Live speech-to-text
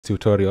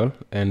tutorial,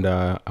 and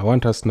I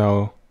want us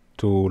now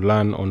to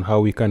learn on how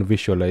we can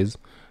visualize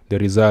the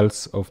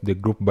results of the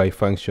group by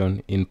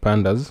function in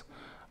pandas.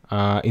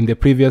 In the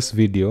previous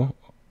video,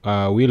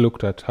 we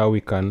looked at how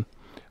we can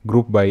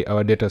group by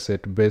our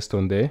dataset based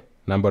on the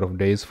number of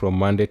days from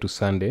Monday to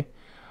Sunday.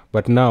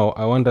 But now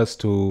I want us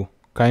to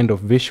kind of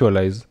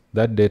visualize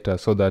that data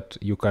so that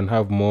you can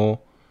have more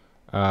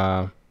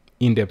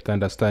in-depth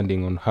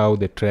understanding on how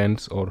the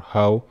trends or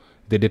how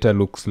the data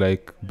looks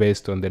like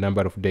based on the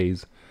number of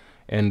days.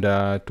 And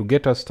to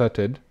get us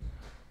started,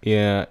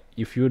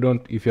 if you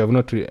have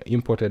not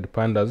imported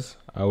pandas,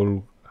 I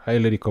will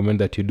highly recommend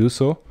that you do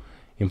so.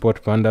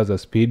 Import pandas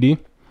as PD,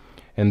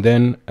 and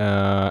then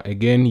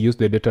again use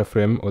the data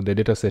frame or the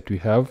data set we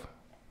have.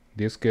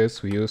 In this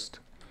case we used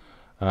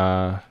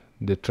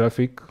the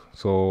traffic,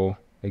 so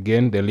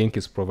again the link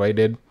is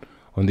provided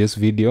on this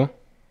video,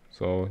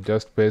 so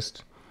just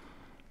paste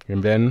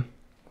and then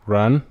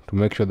run to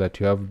make sure that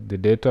you have the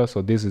data.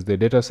 So this is the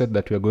data set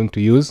that we are going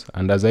to use,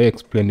 and as I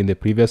explained in the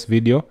previous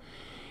video,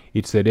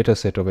 it's a data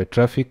set of a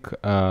traffic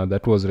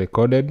that was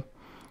recorded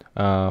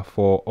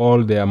for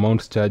all the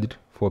amounts charged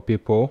for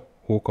people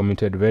who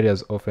committed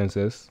various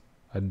offenses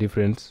at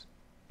different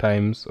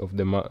times of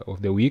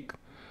the week,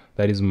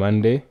 that is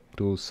Monday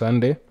to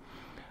Sunday.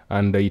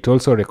 And it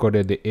also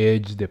recorded the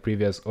age, the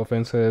previous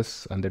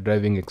offenses, and the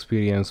driving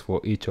experience for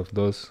each of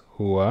those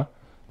who were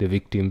the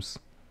victims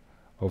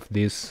of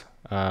this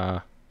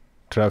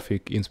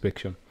traffic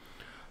inspection.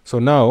 So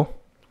now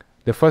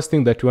the first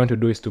thing that you want to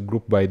do is to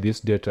group by this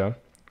data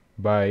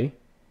by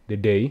the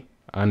day,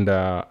 and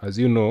as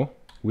you know,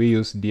 we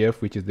use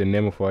df, which is the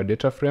name of our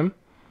data frame,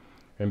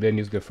 and then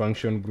use the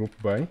function group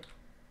by.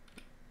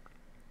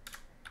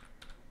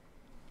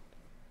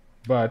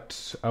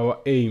 But our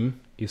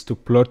aim is to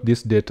plot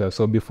this data.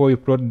 So before you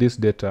plot this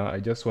data, I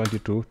just want you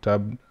to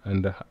tab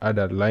and add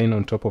a line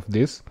on top of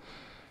this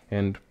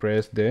and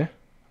press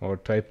or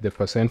type the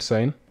 %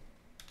 sign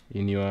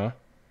in your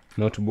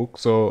notebook.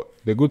 So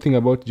the good thing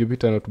about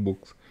Jupyter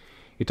notebooks,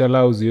 it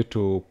allows you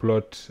to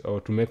plot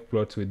or to make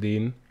plots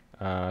within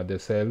the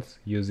cells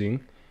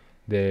using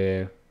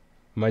the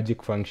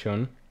magic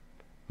function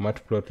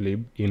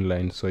matplotlib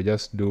inline. So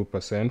just do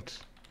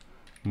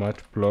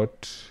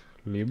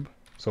 %matplotlib.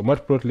 So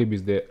matplotlib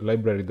is the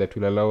library that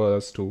will allow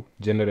us to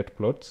generate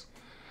plots,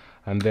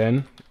 and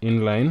then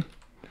inline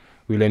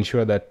will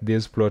ensure that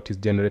this plot is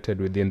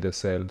generated within the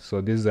cell. So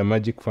this is a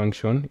magic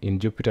function in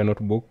Jupyter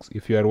notebooks.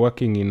 If you are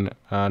working in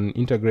an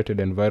integrated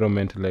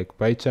environment like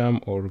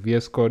PyCharm or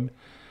VS Code,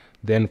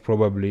 then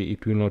probably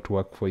it will not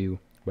work for you.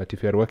 But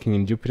if you are working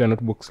in Jupyter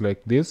notebooks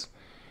like this,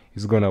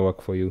 it's gonna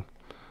work for you.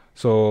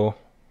 So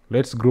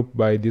let's group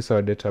by this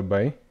our data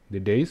by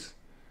the days,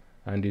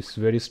 and it's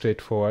very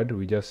straightforward.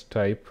 We just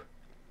type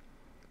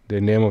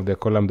the name of the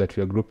column that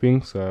we are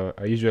grouping. So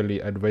I usually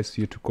advise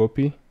you to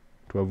copy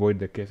to avoid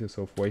the cases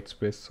of white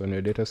space on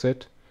your data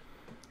set.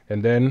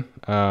 And then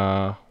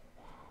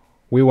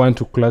we want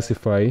to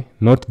classify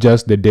not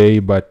just the day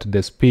but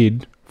the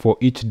speed for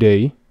each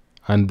day,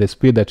 and the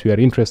speed that we are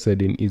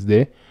interested in is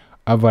the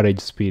average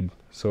speed.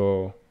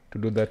 So to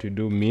do that, we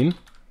do mean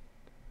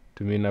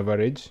to mean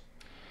average,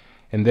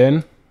 and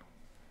then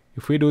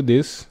if we do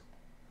this,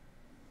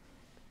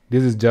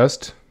 this is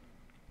just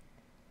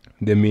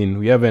the mean.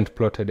 We haven't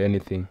plotted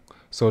anything.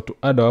 So to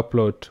add our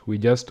plot, we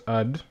just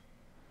add,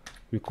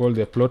 we call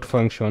the plot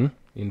function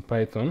in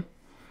Python,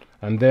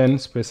 and then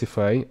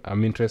specify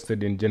I'm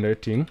interested in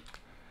generating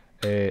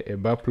a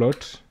bar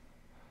plot.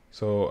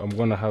 So I'm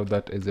gonna have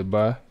that as a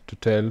bar to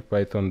tell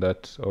Python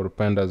that, or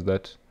pandas,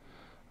 that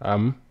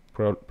I'm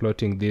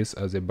plotting this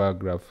as a bar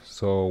graph.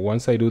 So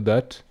once I do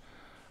that,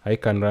 I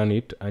can run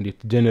it and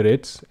it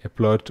generates a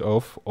plot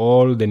of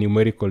all the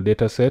numerical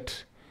data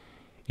set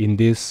in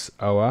this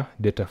our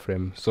data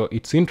frame. So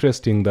it's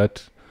interesting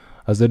that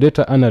as a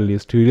data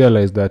analyst, you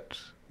realize that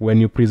when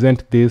you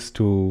present this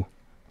to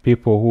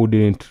people who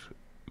didn't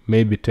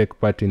maybe take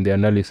part in the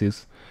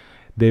analysis,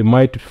 they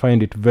might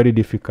find it very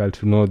difficult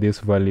to know these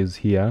values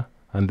here,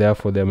 and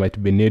therefore there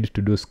might be need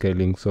to do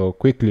scaling. So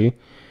quickly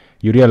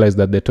you realize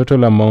that the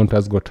total amount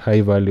has got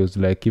high values,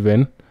 like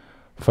even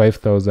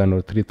 5,000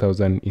 or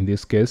 3,000 in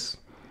this case,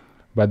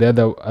 but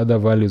the other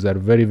values are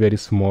very, very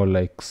small,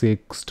 like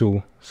 6,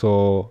 2.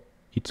 So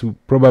it's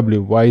probably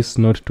wise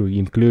not to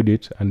include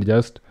it and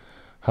just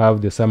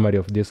have the summary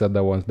of these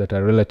other ones that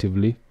are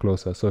relatively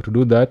closer. So to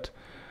do that,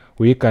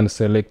 we can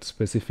select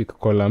specific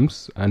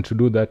columns, and to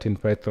do that in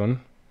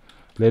Python,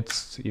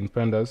 in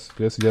pandas,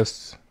 let's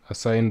just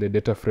assign the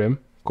data frame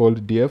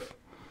called df,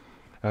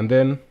 and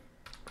then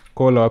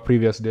call our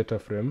previous data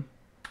frame,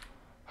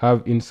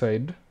 have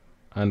inside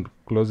and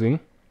closing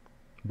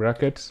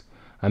brackets,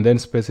 and then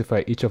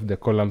specify each of the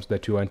columns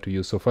that you want to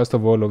use. So first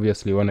of all,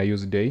 obviously you want to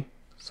use day,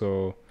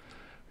 so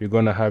we're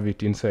gonna have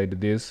it inside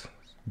this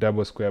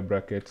double square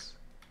brackets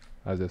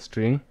as a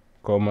string,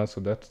 comma.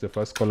 So that's the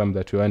first column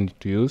that you want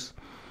to use.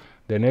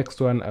 The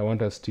next one I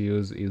want us to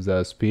use is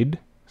speed.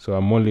 So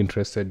I'm only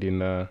interested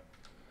in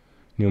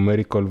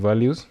numerical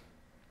values,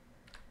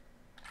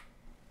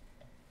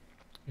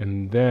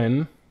 and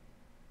then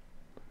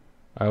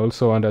I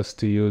also want us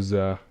to use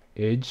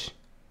age.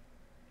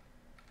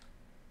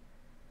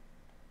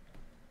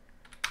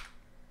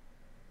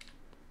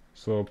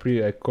 So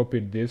I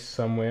copied this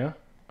somewhere,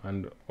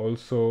 and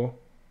also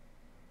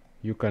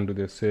you can do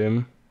the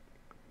same.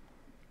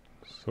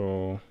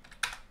 So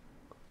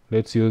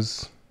let's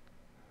use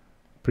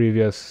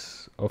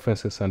previous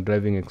offenses and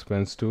driving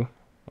expense too,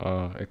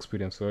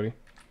 experience, sorry.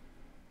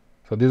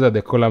 So these are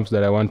the columns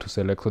that I want to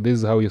select. So this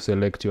is how you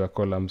select your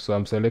columns. So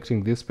I'm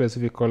selecting these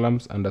specific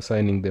columns and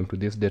assigning them to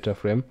this data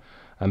frame,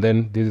 and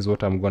then this is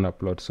what I'm gonna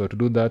plot. So to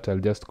do that, I'll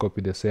just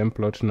copy the same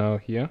plot now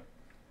here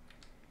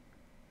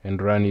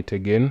and run it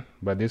again,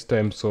 but this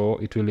time so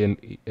it will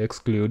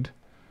exclude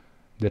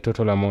the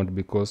total amount,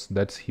 because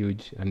that's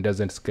huge and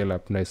doesn't scale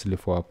up nicely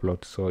for our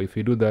plot. So if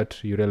you do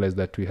that, you realize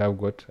that we have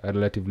got a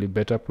relatively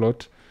better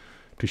plot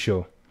to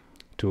show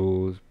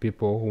to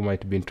people who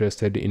might be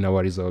interested in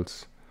our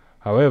results.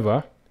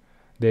 However,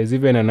 there's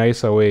even a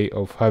nicer way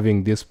of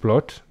having this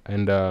plot,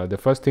 and the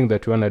first thing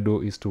that you want to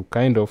do is to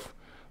kind of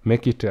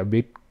make it a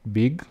bit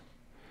big,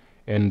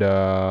 and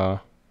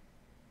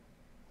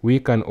we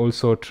can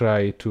also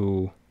try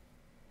to,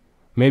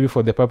 maybe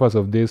for the purpose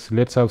of this,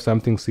 let's have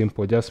something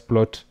simple. Just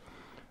plot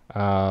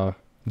the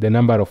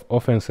number of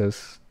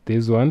offenses,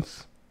 these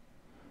ones,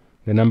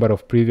 the number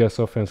of previous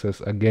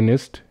offenses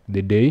against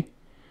the day,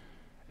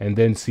 and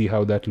then see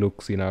how that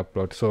looks in our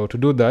plot. So to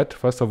do that,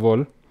 first of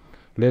all,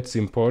 let's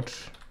import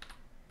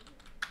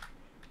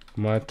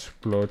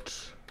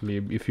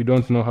matplotlib. If you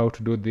don't know how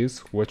to do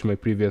this, watch my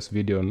previous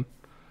video on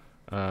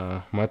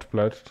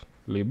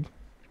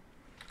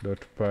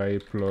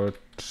matplotlib.pyplot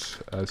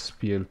as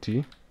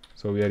plt.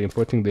 So we are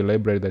importing the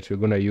library that you're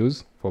going to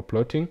use for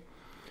plotting.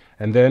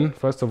 And then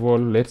first of all,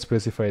 let's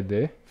specify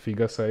the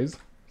figure size.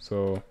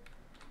 So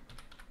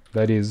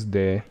that is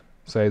the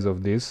size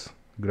of this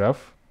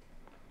graph.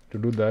 To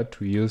do that,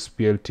 we use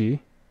plt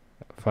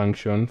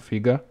function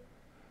figure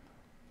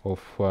of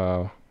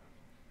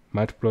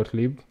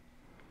matplotlib,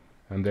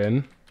 and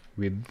then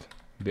with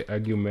the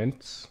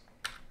arguments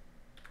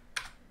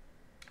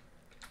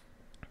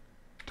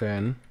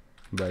 10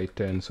 by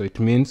 10. So it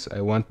means I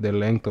want the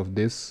length of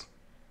this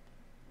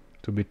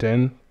to be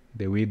 10,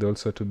 the width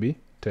also to be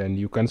 10.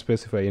 You can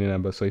specify any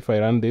number. So if I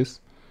run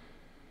this,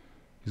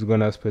 it's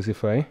gonna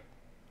specify,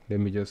 let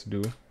me just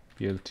do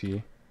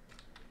plt.show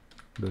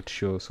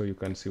so you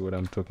can see what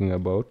I'm talking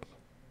about.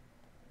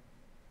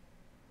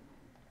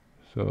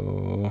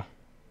 So I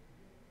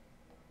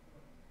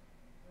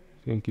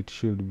think it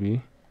should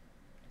be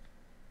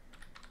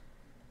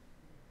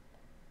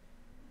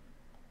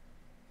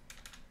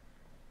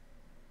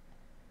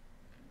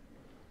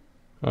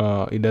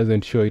it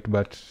doesn't show it,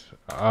 but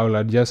I'll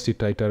adjust it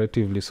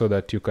iteratively so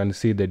that you can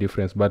see the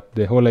difference. But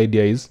the whole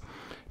idea is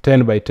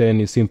 10 by 10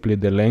 is simply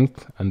the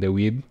length and the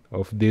width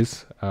of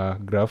this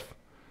graph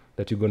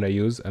that you're gonna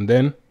use. And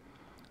then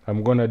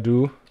I'm gonna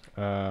do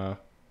my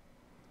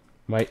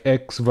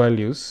x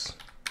values.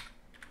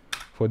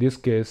 For this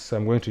case,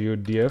 I'm going to use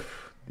df.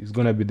 It's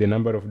gonna be the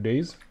number of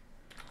days,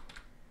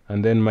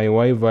 and then my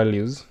y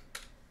values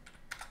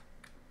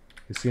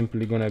is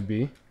simply gonna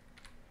be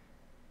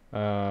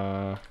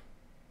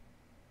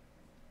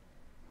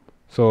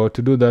so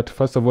to do that,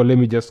 first of all, let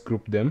me just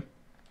group them.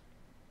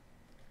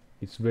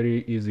 It's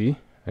very easy.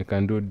 I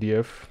can do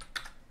df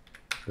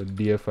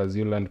as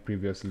you learned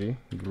previously,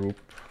 group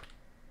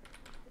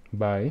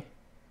by,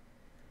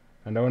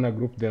 and I want to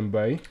group them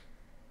by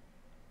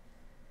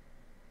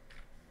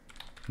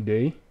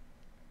day.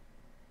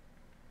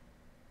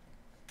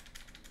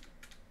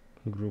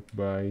 Group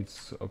by,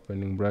 it's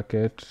opening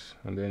bracket,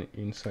 and then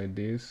inside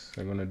this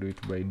I'm gonna do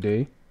it by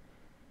day,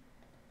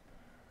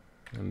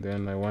 and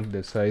then I want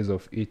the size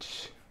of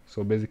each,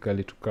 so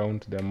basically to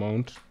count the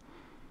amount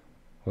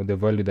or the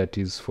value that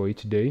is for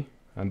each day.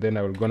 And then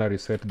I will gonna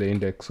reset the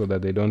index so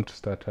that they don't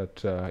start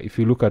at if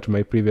you look at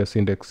my previous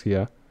index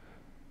here,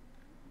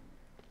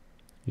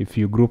 if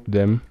you group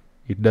them,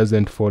 it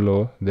doesn't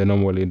follow the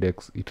normal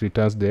index, it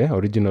returns the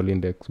original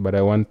index, but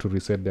I want to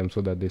reset them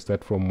so that they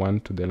start from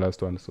 1 to the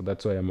last one. So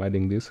that's why I'm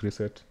adding this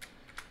reset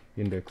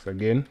index.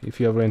 Again, if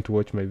you haven't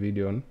watched my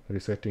video on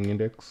resetting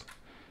index,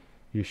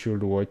 you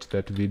should watch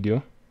that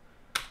video.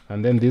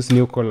 And then this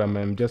new column,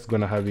 I'm just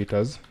gonna have it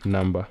as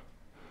number.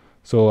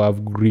 So I've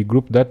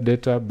regrouped that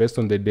data based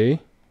on the day.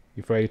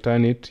 If I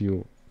return it,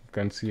 you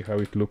can see how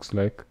it looks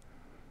like.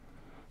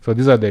 So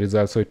these are the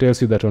results. So it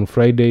tells you that on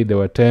Friday there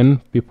were 10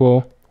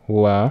 people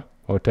who are,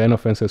 or 10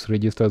 offenses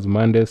registered,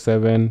 Monday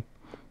 7,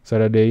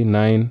 Saturday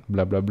 9,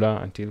 blah blah blah,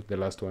 until the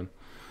last one.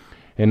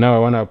 And now I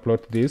want to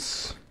plot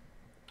this.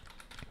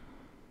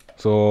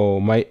 So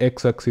my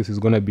x-axis is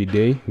going to be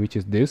day, which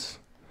is this,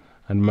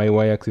 and my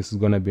y-axis is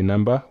going to be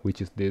number,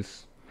 which is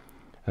this.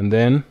 And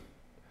then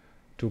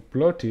to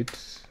plot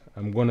it,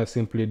 I'm going to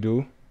simply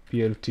do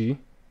plt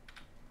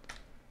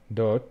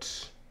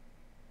dot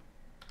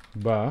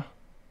bar,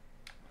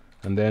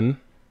 and then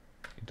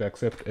it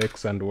accepts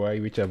x and y,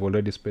 which I've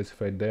already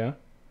specified there.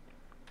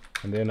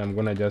 And then I'm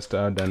gonna just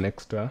add an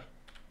extra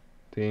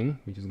thing,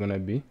 which is gonna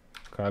be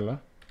color.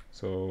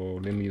 So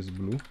let me use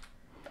blue.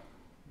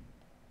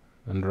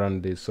 and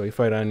run this. So if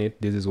I run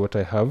it, this is what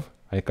I have.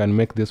 I can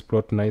make this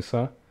plot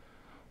nicer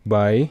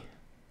by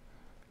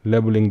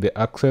labeling the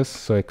axis.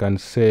 So I can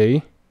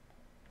say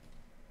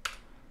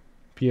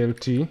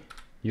plt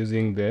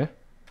using the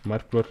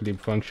matplotlib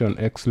function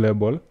x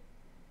label,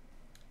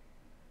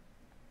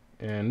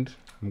 and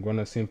I'm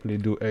gonna simply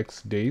do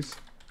x days,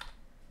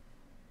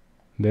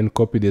 then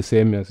copy the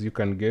same. As you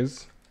can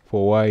guess,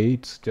 for y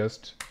it's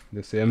just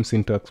the same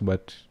syntax,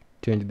 but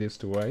change this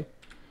to y.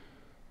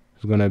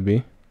 It's gonna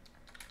be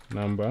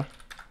number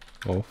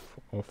of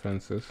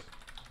offenses.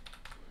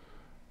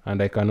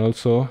 And I can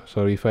also,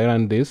 sorry, if I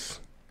run this,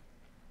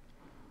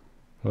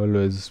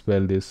 always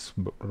spell this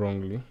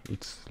wrongly,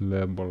 it's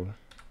label.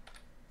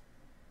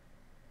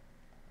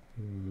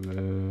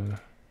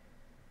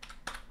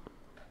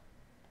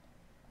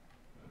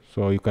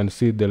 So you can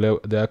see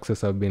the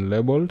axes have been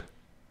labeled.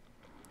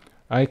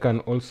 I can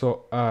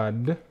also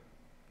add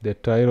the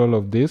title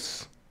of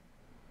this.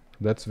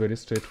 That's very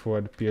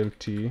straightforward.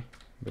 plt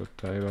dot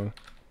title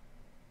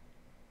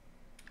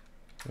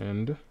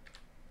and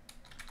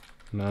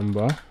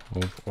number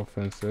of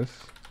offenses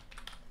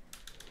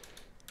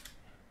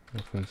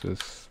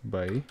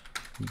by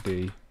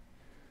day.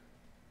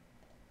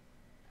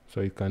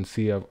 So you can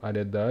see I've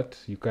added that.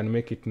 You can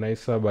make it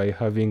nicer by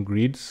having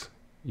grids.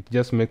 It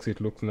just makes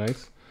it look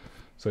nice.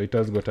 So it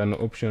has got an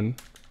option.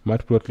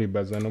 Matplotlib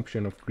has an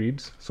option of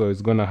grids, so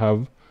it's gonna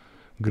have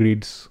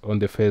grids on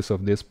the face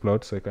of this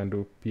plot. So I can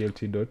do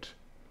plt dot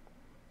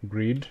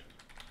grid,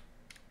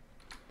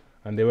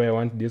 and the way I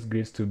want these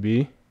grids to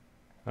be,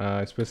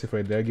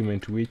 specify the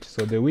argument which.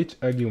 So the which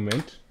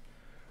argument,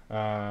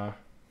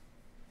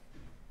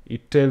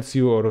 it tells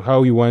you, or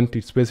how you want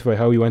it, specify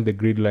how you want the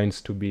grid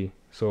lines to be.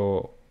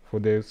 So for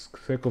the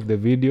sake of the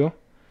video,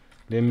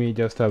 let me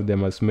just have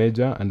them as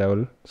major,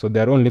 and so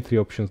there are only three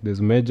options. There's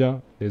major,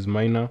 there's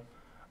minor,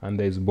 and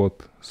there's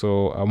both.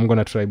 So I'm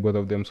gonna try both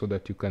of them so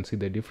that you can see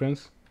the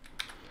difference.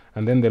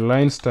 And then the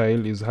line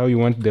style is how you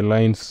want the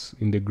lines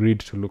in the grid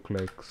to look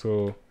like.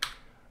 So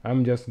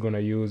I'm just gonna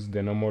use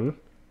the normal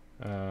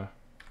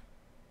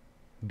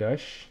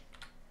dash.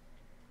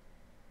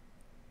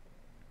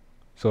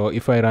 So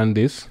if I run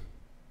this,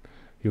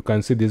 you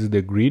can see this is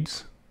the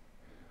grids.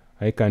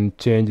 I can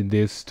change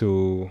this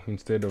to,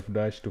 instead of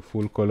dash, to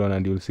full colon,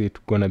 and you'll see it's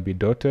gonna be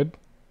dotted.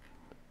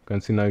 You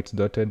can see now it's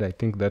dotted. I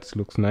think that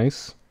looks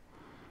nice.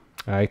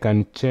 I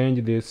can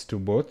change this to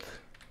both,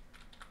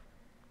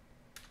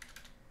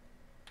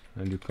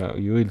 and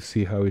you will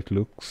see how it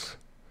looks.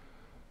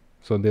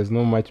 So there's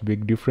no much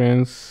big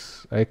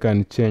difference. I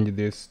can change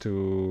this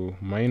to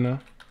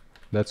minor.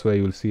 That's why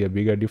you'll see a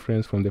bigger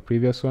difference from the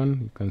previous one.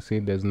 You can see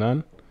there's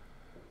none.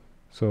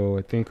 So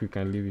I think we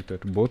can leave it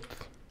at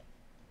both.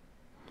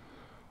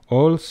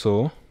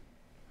 Also,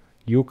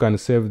 you can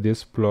save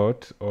this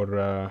plot,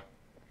 or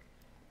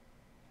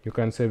you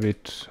can save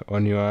it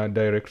on your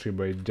directory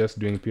by just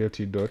doing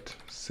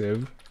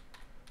plt.save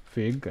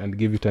fig and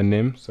give it a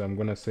name. So I'm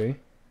gonna say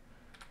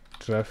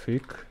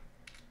traffic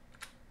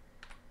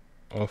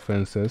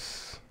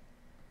offenses.png.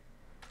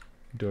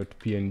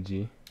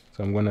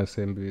 So I'm gonna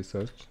save this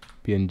as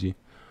png.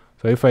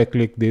 So if I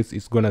click this,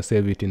 it's gonna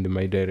save it in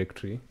my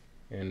directory.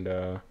 And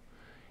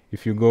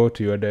if you go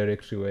to your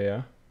directory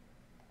where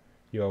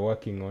you are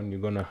working on, you're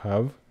gonna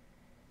have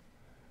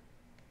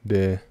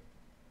the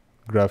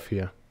graph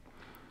here,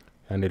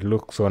 and it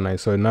looks so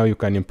nice. So now you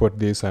can import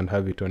this and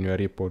have it on your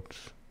report.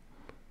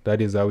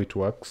 That is how it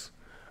works.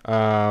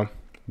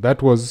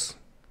 That was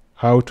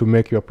how to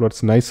make your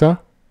plots nicer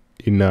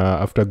in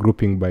after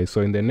grouping by.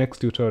 So in the next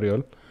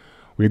tutorial,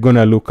 we're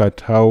gonna look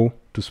at how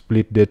to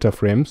split data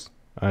frames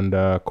and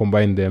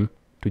combine them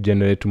to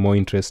generate more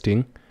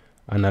interesting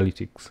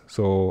analytics.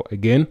 So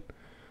again,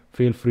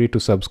 feel free to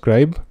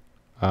subscribe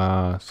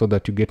so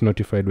that you get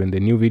notified when the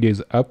new video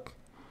is up.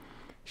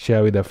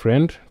 Share with a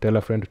friend, tell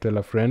a friend to tell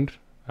a friend.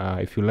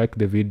 If you like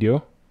the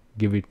video,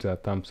 give it a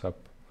thumbs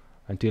up.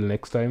 Until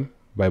next time,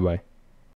 bye bye.